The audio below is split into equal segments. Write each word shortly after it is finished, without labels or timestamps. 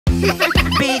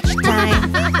Beach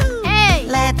time. Hey!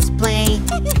 Let's play.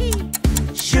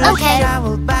 Shoe,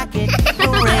 shovel, bucket.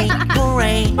 Hooray,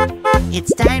 hooray.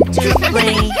 It's time to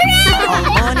play. All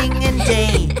morning and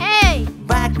day. Hey!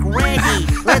 Back ready.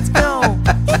 Let's go.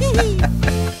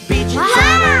 Beach and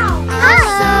summer. Hello.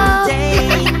 Awesome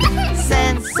day.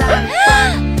 Send some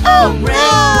fun.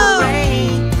 Hooray, hooray.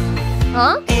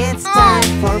 Huh? It's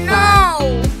time for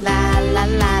fun. La la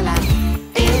la la.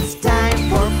 It's time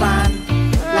for fun.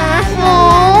 La la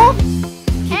la.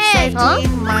 Keep safety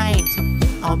in mind.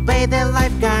 Obey the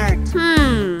lifeguard.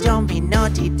 Don't be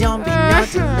naughty, little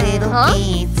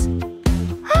kids.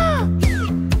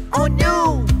 Oh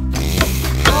no!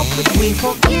 How could we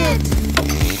forget?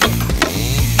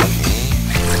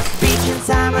 Beach and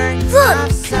summer,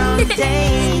 awesome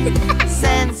day.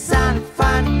 Send some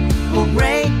fun.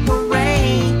 Hooray,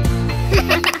 hooray.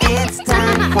 It's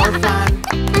time for fun.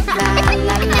 La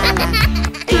la la la.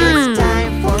 It's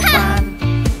time for fun.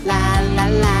 La la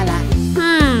la la.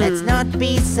 Let's not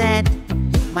be sad,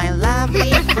 my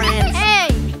lovely friends. Hey!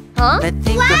 Huh? But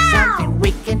think of something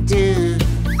we can do.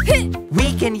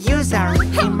 We can use our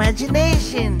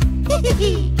imagination.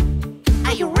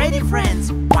 Are you ready,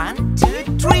 friends? 1,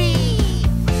 2, 3.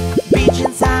 Beach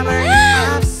and summer,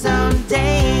 awesome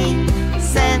day.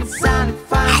 Send some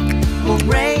fun.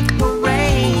 Hooray,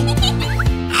 hooray.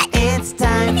 It's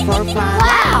time for fun.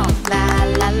 Wow! La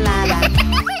la la la.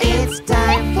 It's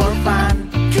time for fun.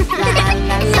 La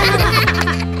la la la.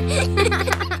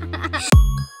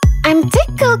 I'm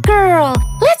Tickle Girl.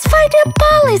 Let's find a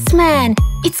policeman.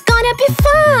 It's gonna be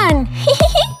fun.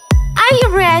 Are you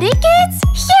ready, kids?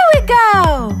 Here we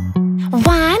go.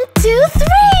 1, 2,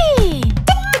 3.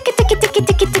 Tick, tick, tick, tick, tick,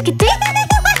 tick, tick, tick.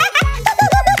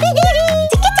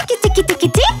 Tick, tick, tick, tick,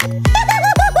 tick, tick.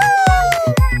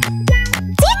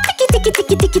 Tick, tick, tick,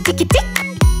 tick, tick, tick, tick.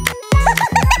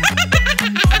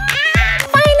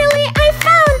 Finally, I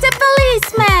found a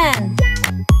policeman.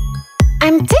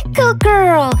 I'm Tickle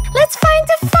Girl. Let's find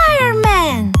a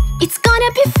fireman. It's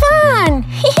gonna be fun.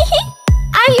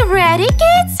 Are you ready,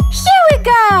 kids? Here we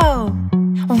go.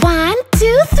 1,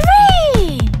 2,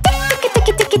 3. Tick, tick,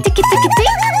 tick, tick, tick, tick, tick, tick.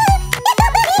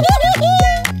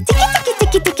 Tick, tick,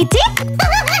 tick, tick, tick, tick.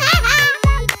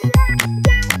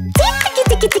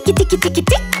 Tick, tick, tick, tick, tick, tick,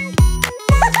 tick.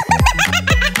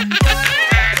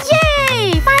 Yay!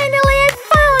 Finally, I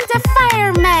found a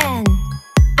fireman.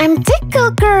 I'm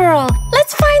Tickle Girl.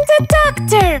 Let's find a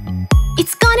doctor.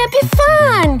 It's gonna be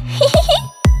fun.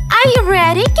 Are you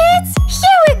ready, kids?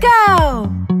 Here we go.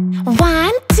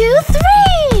 1, 2,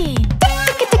 3.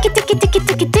 Tick, tick, tick, tick, tick, tick,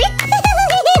 tick, tick.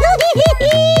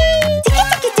 Tick,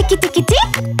 tick, tick, tick, tick, tick.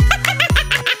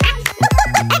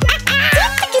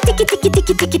 Tick, tick, tick, tick,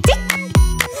 tick, tick, tick.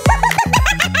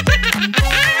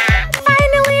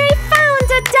 Finally, I found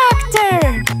a doctor.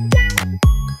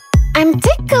 I'm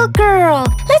Tickle Girl.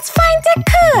 Let's find a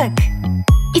cook.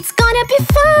 It's gonna be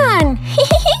fun.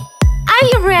 Are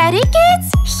you ready, kids?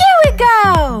 Here we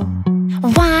go.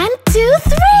 1, 2,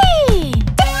 3.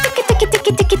 Tick, tick, tick, tick,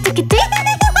 tick, tick, tick, tick.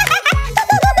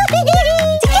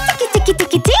 Tick, tick, tick, tick,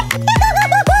 tick, tick.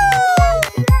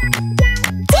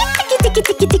 Tick, tick,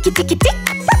 tick, tick, tick, tick, tick.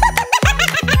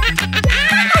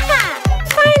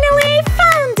 Finally, I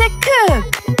found a cook.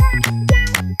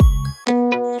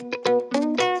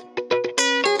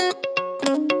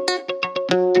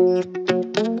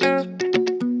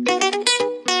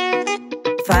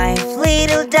 Five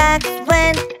little ducks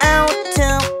went out to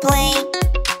play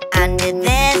under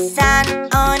the sun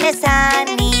on a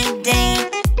sunny day.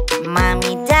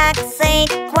 Mommy duck said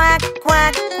quack,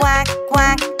 quack, quack,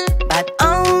 quack, but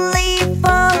only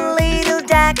 4 little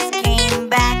ducks came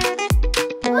back.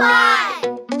 1,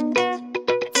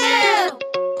 2,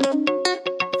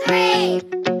 3,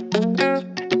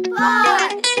 4.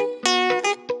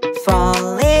 4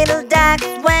 little ducks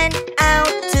went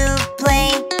out to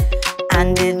play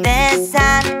under the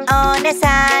sun on a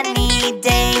sunny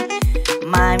day.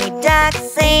 Mommy duck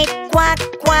said quack,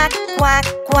 quack, quack,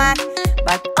 quack,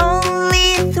 but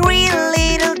only 3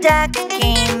 little ducks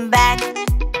came back.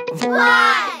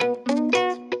 1,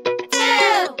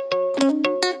 2,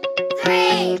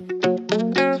 3.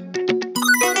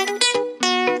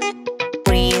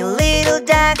 3 little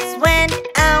ducks went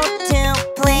out to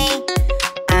play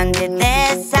under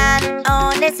the sun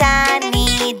on a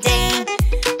sunny day.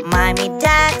 Mommy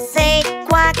duck said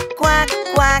quack, quack,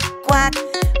 quack, quack,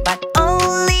 but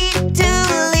only 2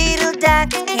 little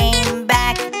ducks came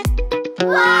back.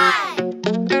 1,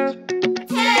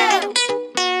 2.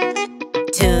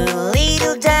 2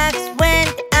 little ducks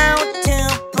went out to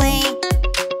play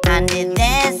under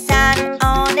the sun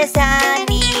on a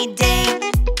sunny day.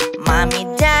 Mommy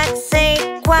duck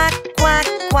said quack,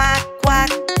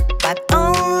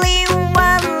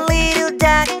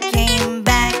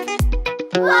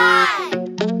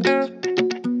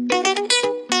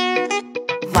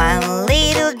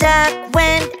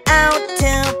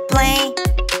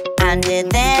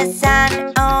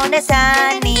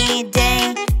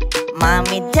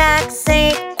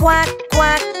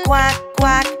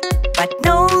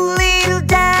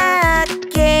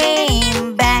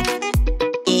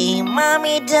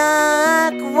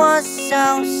 duck was so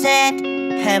sad.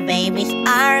 Her babies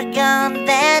are gone,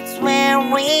 that's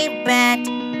very bad.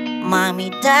 Mommy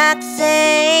duck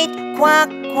said quack,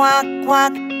 quack,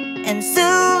 quack, and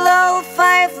soon all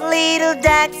 5 little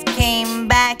ducks came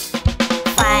back.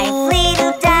 5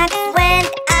 little ducks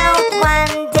went out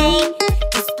one day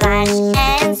to splash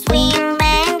and swim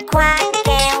and quack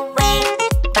away.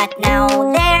 But now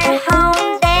they're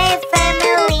home, their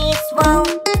families woe,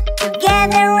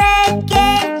 together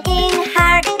again in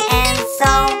heart and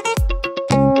soul.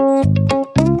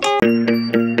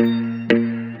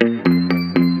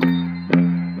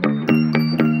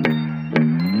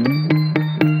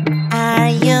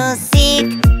 Are you sick?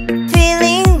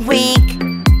 Feeling weak?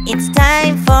 It's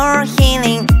time for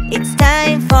healing. It's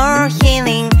time for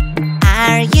healing.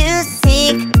 Are you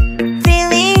sick?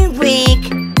 Feeling weak?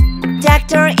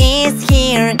 Doctor is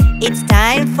here. It's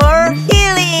time for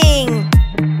healing.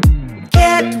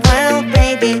 Get well,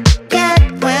 baby. Get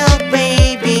well,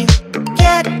 baby.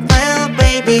 Get well,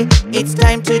 baby. It's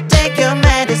time to take your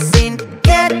medicine.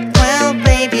 Get well,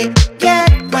 baby. Get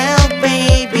well,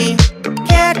 baby.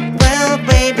 Get well,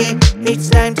 baby. It's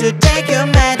time to take your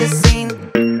medicine.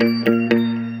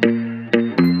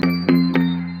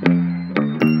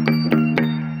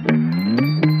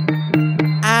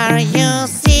 Are you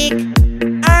sick?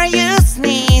 Are you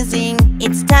sneezing?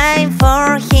 It's time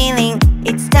for healing.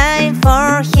 It's time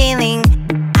for healing.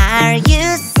 Are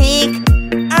you sick?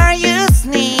 Are you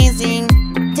sneezing?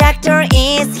 Doctor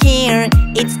is here.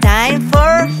 It's time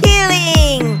for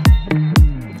healing.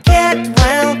 Get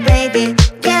well, baby.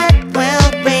 Get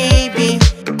well, baby.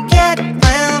 Get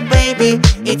well, baby.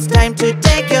 It's time to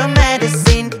take your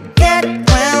medicine. Get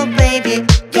well, baby.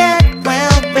 Get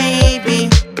well, baby.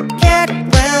 Get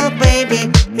well, baby.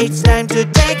 It's time to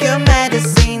take your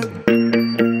medicine.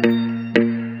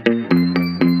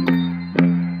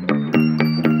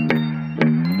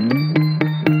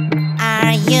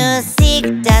 Are you sick?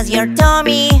 Does your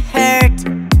tummy hurt?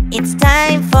 It's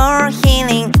time for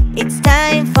healing. It's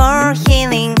time for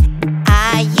healing.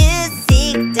 Are you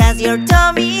sick? Does your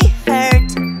tummy hurt?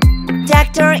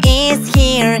 Doctor is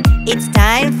here. It's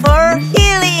time for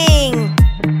healing.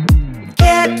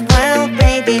 Get well,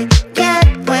 baby. Get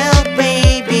well,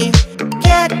 baby.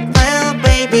 Get well,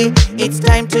 baby. It's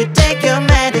time to take your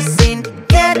medicine.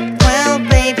 Get well,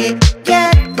 baby.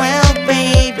 Get well,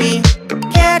 baby.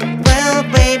 Get well,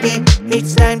 baby.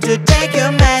 It's time to take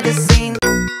your medicine.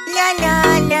 La la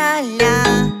la la.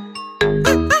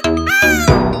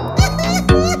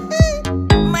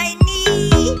 My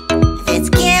knee. There's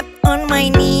cap on my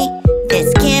knee.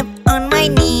 There's cap on my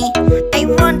knee. I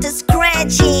want to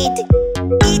scratch it.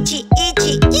 Itchy,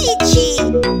 itchy, itchy.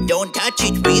 Don't touch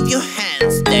it with your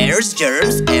hands. There's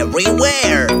germs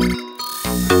everywhere.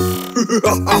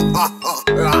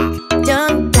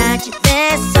 Don't touch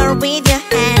the sore with your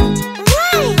hand.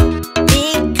 Why?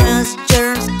 Because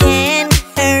germs can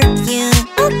hurt you.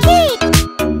 Okay.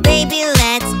 Baby,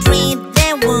 let's treat the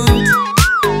wound.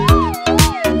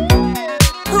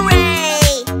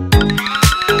 Hooray!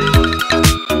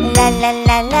 La la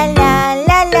la la la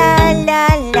la la la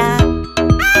la.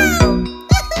 Ow!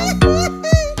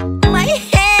 My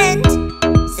hand!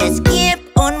 There's skip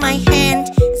on my hand.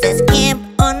 There's skip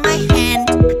on my hand.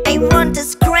 I want to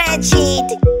scratch it.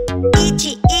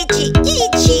 Itchy, itchy,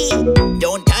 itchy.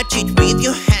 Don't touch it with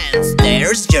your hands.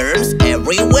 There's germs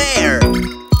everywhere.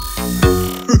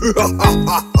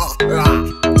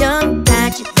 Don't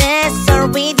touch the sore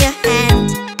with your hand.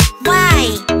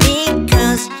 Why?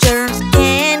 Because germs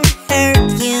can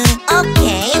hurt you.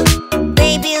 Okay,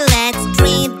 baby, let's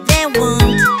treat the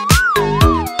wound.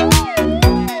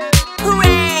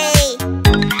 Hooray!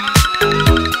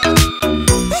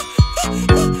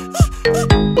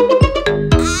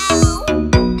 Ow!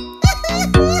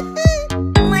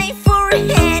 My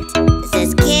forehead.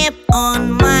 There's cap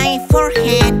on my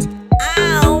forehead.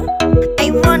 Ow!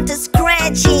 I want to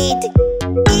scratch it.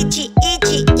 Itchy,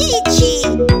 itchy, itchy.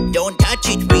 Don't touch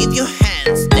it with your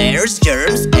hands. There's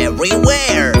germs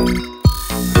everywhere.